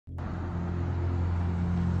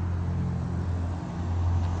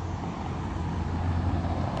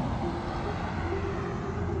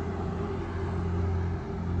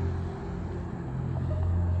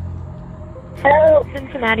Help!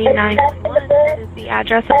 Cincinnati 911. This is the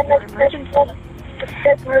address of your emergency.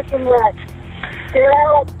 Person left.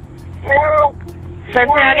 Help! Help!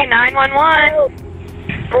 Cincinnati 911.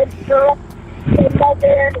 I'm stuck in my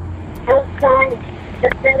bed outside the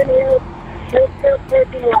 7 Hills Hotel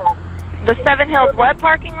parking lot. The Seven Hills what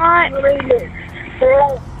parking lot?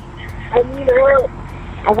 Help! I need help.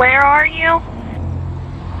 Where are you?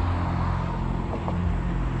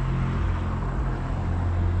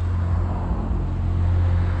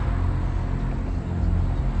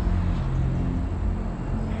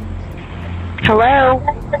 Hello?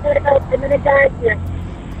 I'm gonna die here.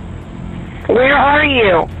 Where are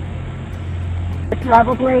you? I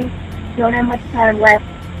probably don't have much time left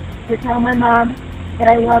to tell my mom that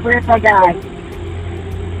I love her if I die.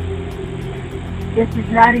 This is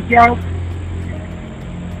not a joke.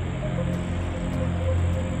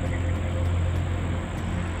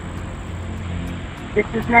 This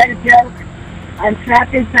is not a joke. I'm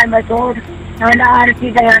trapped inside my gold Honda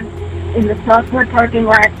Odyssey van in the Southwood parking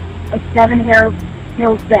lot of 7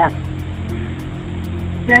 Hills Death.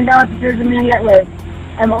 Send officers immediately.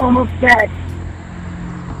 I'm almost dead.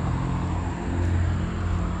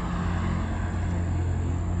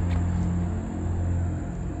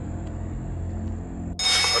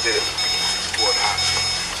 I did it. Poured hot.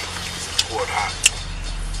 Poured hot.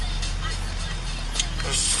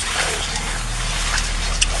 This is crazy.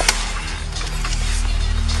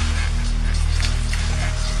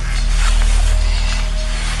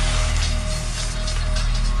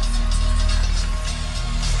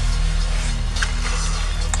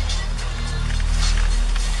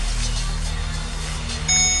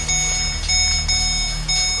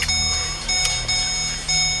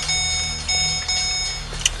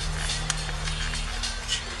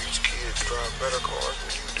 These kids drive better cars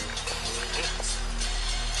than you do.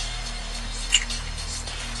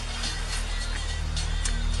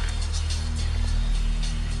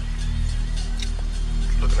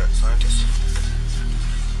 Look at that, scientist.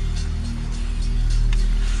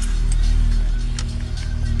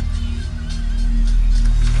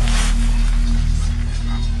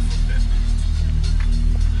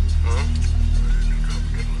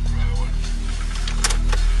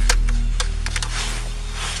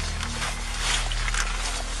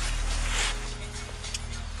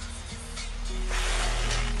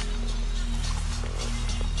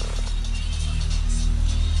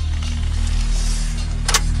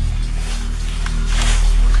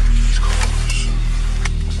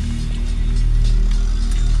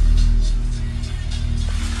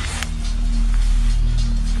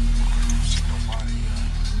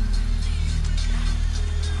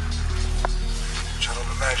 I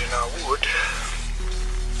don't imagine I would.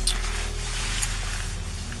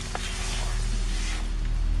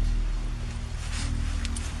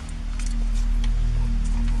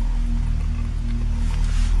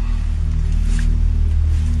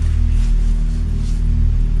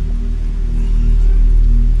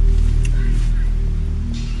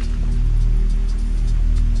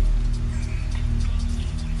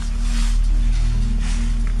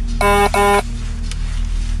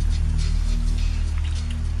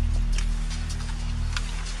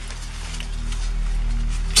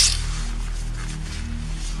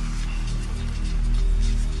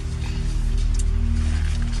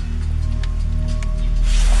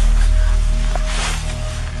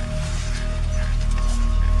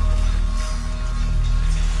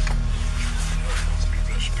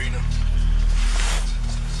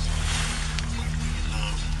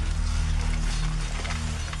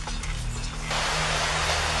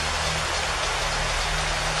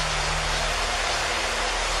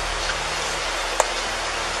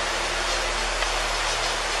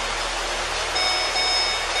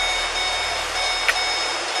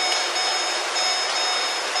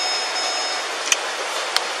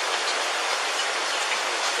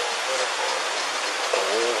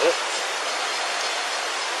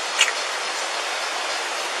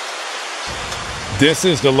 This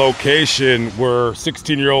is the location where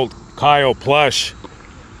 16-year-old Kyle Plush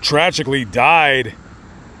tragically died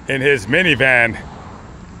in his minivan.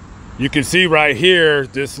 You can see right here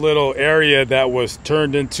this little area that was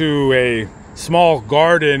turned into a small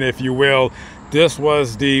garden, if you will. This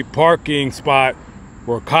was the parking spot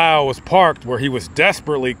where Kyle was parked, where he was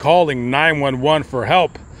desperately calling 911 for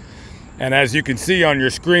help. And as you can see on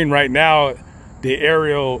your screen right now, the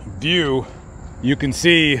aerial view, you can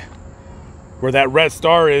see where that red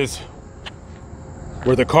star is,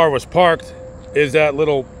 where the car was parked, is that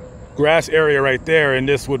little grass area right there, and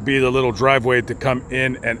this would be the little driveway to come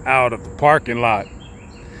in and out of the parking lot.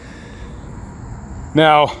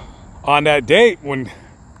 Now, on that date when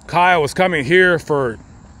Kyle was coming here for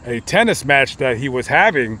a tennis match that he was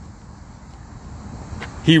having,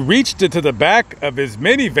 he reached into the back of his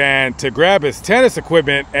minivan to grab his tennis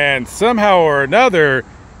equipment, and somehow or another,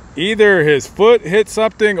 either his foot hit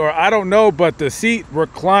something or I don't know, but the seat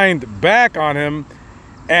reclined back on him,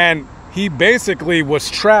 and he basically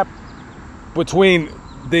was trapped between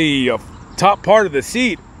the top part of the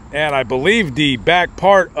seat and I believe the back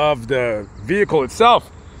part of the vehicle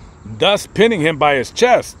itself, thus pinning him by his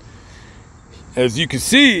chest. As you can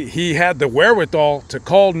see, he had the wherewithal to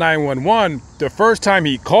call 911. The first time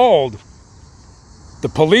he called, the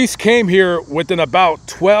police came here within about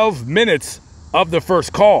 12 minutes of the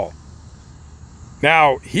first call.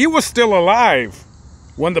 Now, he was still alive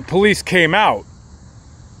when the police came out,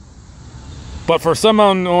 but for some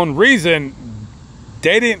unknown reason,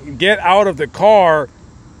 they didn't get out of the car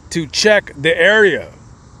to check the area.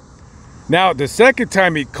 Now, the second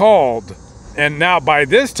time he called, and now by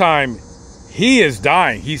this time, he is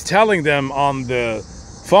dying. He's telling them on the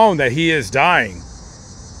phone that he is dying.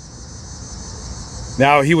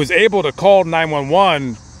 Now, he was able to call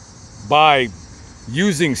 911 by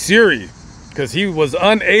using Siri because he was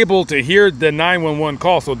unable to hear the 911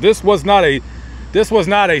 call. So this was not a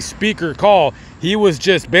speaker call. He was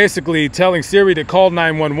just basically telling Siri to call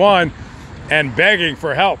 911 and begging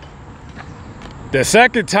for help. The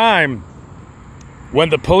second time, when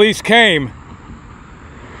the police came,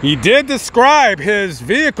 he did describe his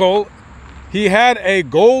vehicle. He had a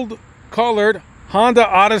gold-colored Honda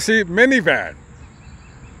Odyssey minivan.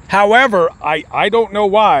 However, I don't know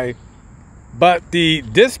why, but the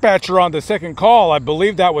dispatcher on the second call, I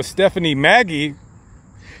believe that was Stephanie Maggie,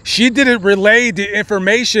 she didn't relay the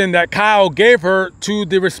information that Kyle gave her to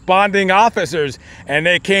the responding officers. And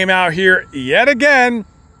they came out here yet again,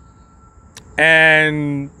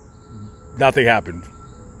 and nothing happened.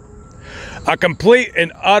 A complete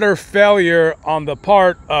and utter failure on the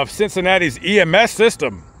part of Cincinnati's EMS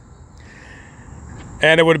system.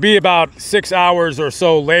 And it would be about 6 hours or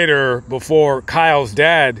so later before Kyle's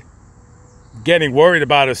dad, getting worried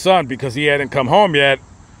about his son because he hadn't come home yet,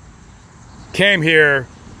 came here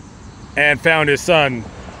and found his son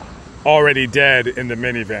already dead in the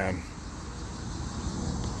minivan.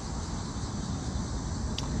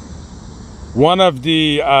 One of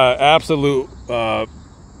the absolute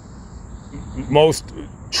most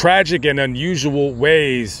tragic and unusual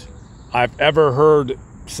ways I've ever heard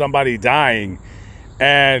somebody dying.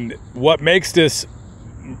 And what makes this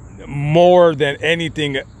more than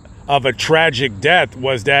anything of a tragic death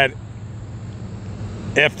was that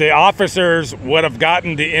if the officers would have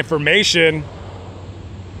gotten the information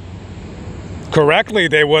correctly,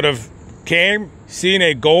 they would have seen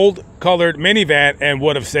a gold-colored minivan and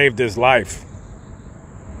would have saved his life.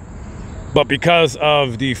 But because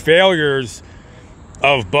of the failures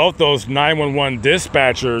of both those 911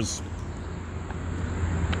 dispatchers,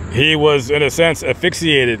 he was, in a sense,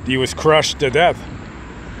 asphyxiated. He was crushed to death.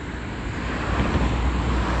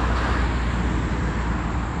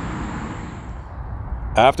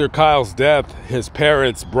 After Kyle's death, his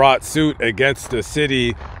parents brought suit against the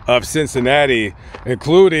city of Cincinnati,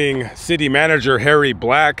 including city manager Harry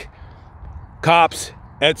Black, cops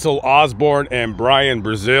Edsel Osborne and Brian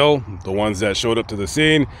Brazil, the ones that showed up to the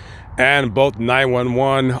scene, and both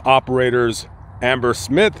 911 operators Amber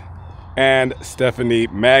Smith and Stephanie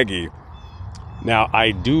Maggie. Now,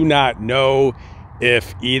 I do not know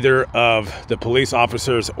if either of the police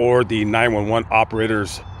officers or the 911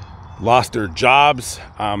 operators lost their jobs.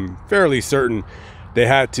 I'm fairly certain they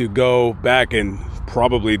had to go back and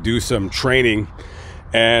probably do some training,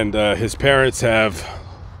 and his parents have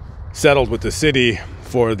settled with the city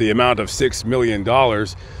for the amount of $6 million,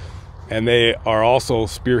 and they are also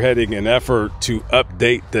spearheading an effort to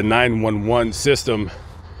update the 911 system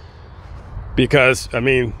because, I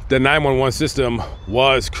mean, the 911 system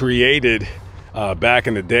was created back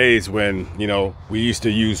in the days when, you know, we used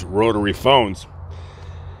to use rotary phones.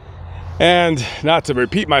 And not to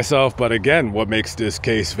repeat myself, but again, what makes this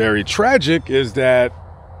case very tragic is that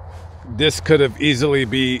this could have easily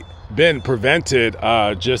been prevented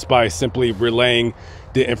just by simply relaying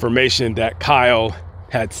the information that Kyle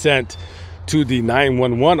had sent to the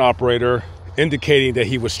 911 operator, indicating that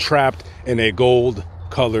he was trapped in a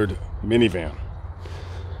gold-colored minivan.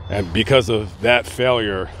 And because of that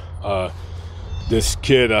failure, this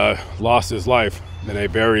kid lost his life in a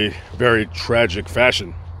very, very tragic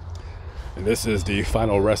fashion. And this is the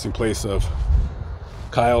final resting place of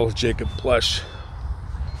Kyle Jacob Plush,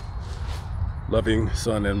 loving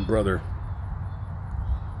son and brother.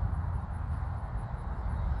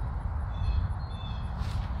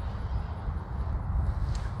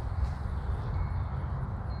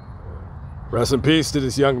 Rest in peace to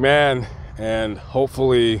this young man, and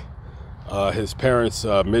hopefully his parents'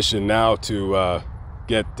 mission now to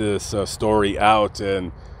get this story out.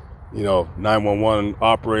 And 911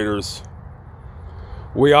 operators,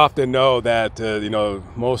 we often know that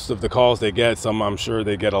most of the calls they get, I'm sure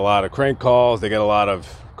they get a lot of crank calls, they get a lot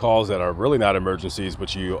of calls that are really not emergencies,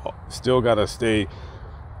 but you still got to stay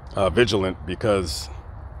vigilant, because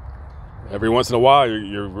every once in a while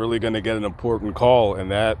you're really going to get an important call,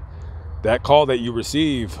 and that call that you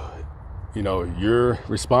receive, you're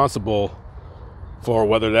responsible for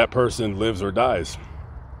whether that person lives or dies.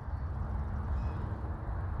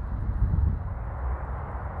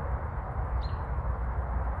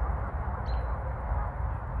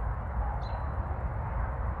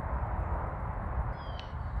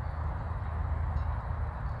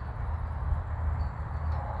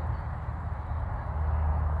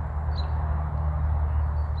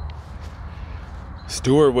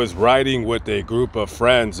 Stewart was riding with a group of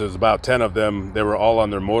friends. There's about 10 of them. They were all on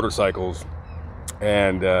their motorcycles,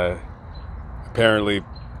 and apparently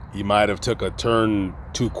he might have took a turn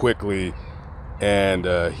too quickly, and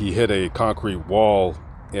he hit a concrete wall,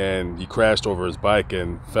 and he crashed over his bike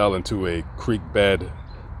and fell into a creek bed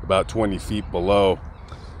about 20 feet below,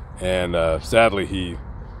 and sadly he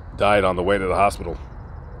died on the way to the hospital.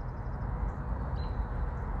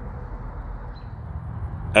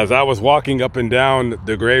 As I was walking up and down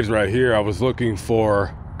the graves right here, I was looking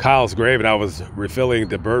for Kyle's grave, and I was refilling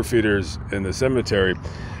the bird feeders in the cemetery.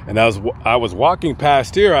 And I was walking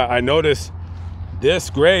past here, I noticed this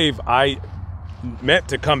grave. I meant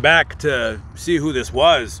to come back to see who this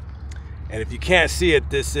was. And if you can't see it,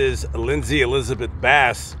 this is Lindsay Elizabeth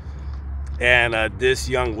Bass. And this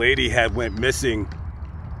young lady had went missing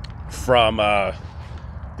from the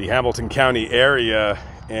Hamilton County area.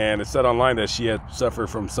 And it said online that she had suffered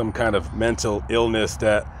from some kind of mental illness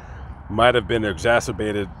that might have been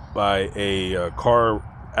exacerbated by a car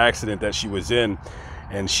accident that she was in.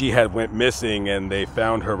 And she had went missing, and they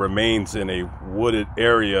found her remains in a wooded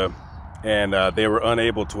area, and they were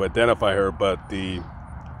unable to identify her, but the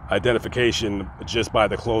identification just by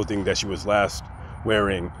the clothing that she was last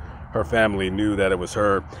wearing, her family knew that it was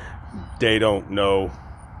her. They don't know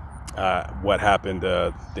what happened.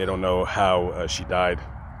 They don't know how she died.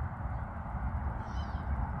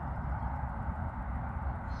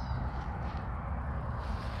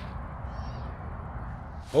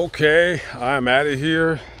 Okay, I'm out of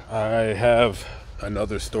here. I have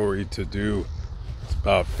another story to do. It's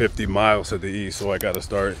about 50 miles to the east, so I got to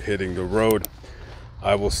start hitting the road.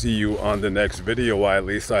 I will see you on the next video. Well, at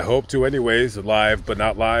least I hope to anyways. Alive but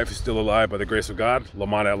not live, still alive by the grace of God.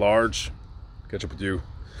 Lamont at large. Catch up with you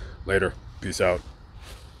later. Peace out.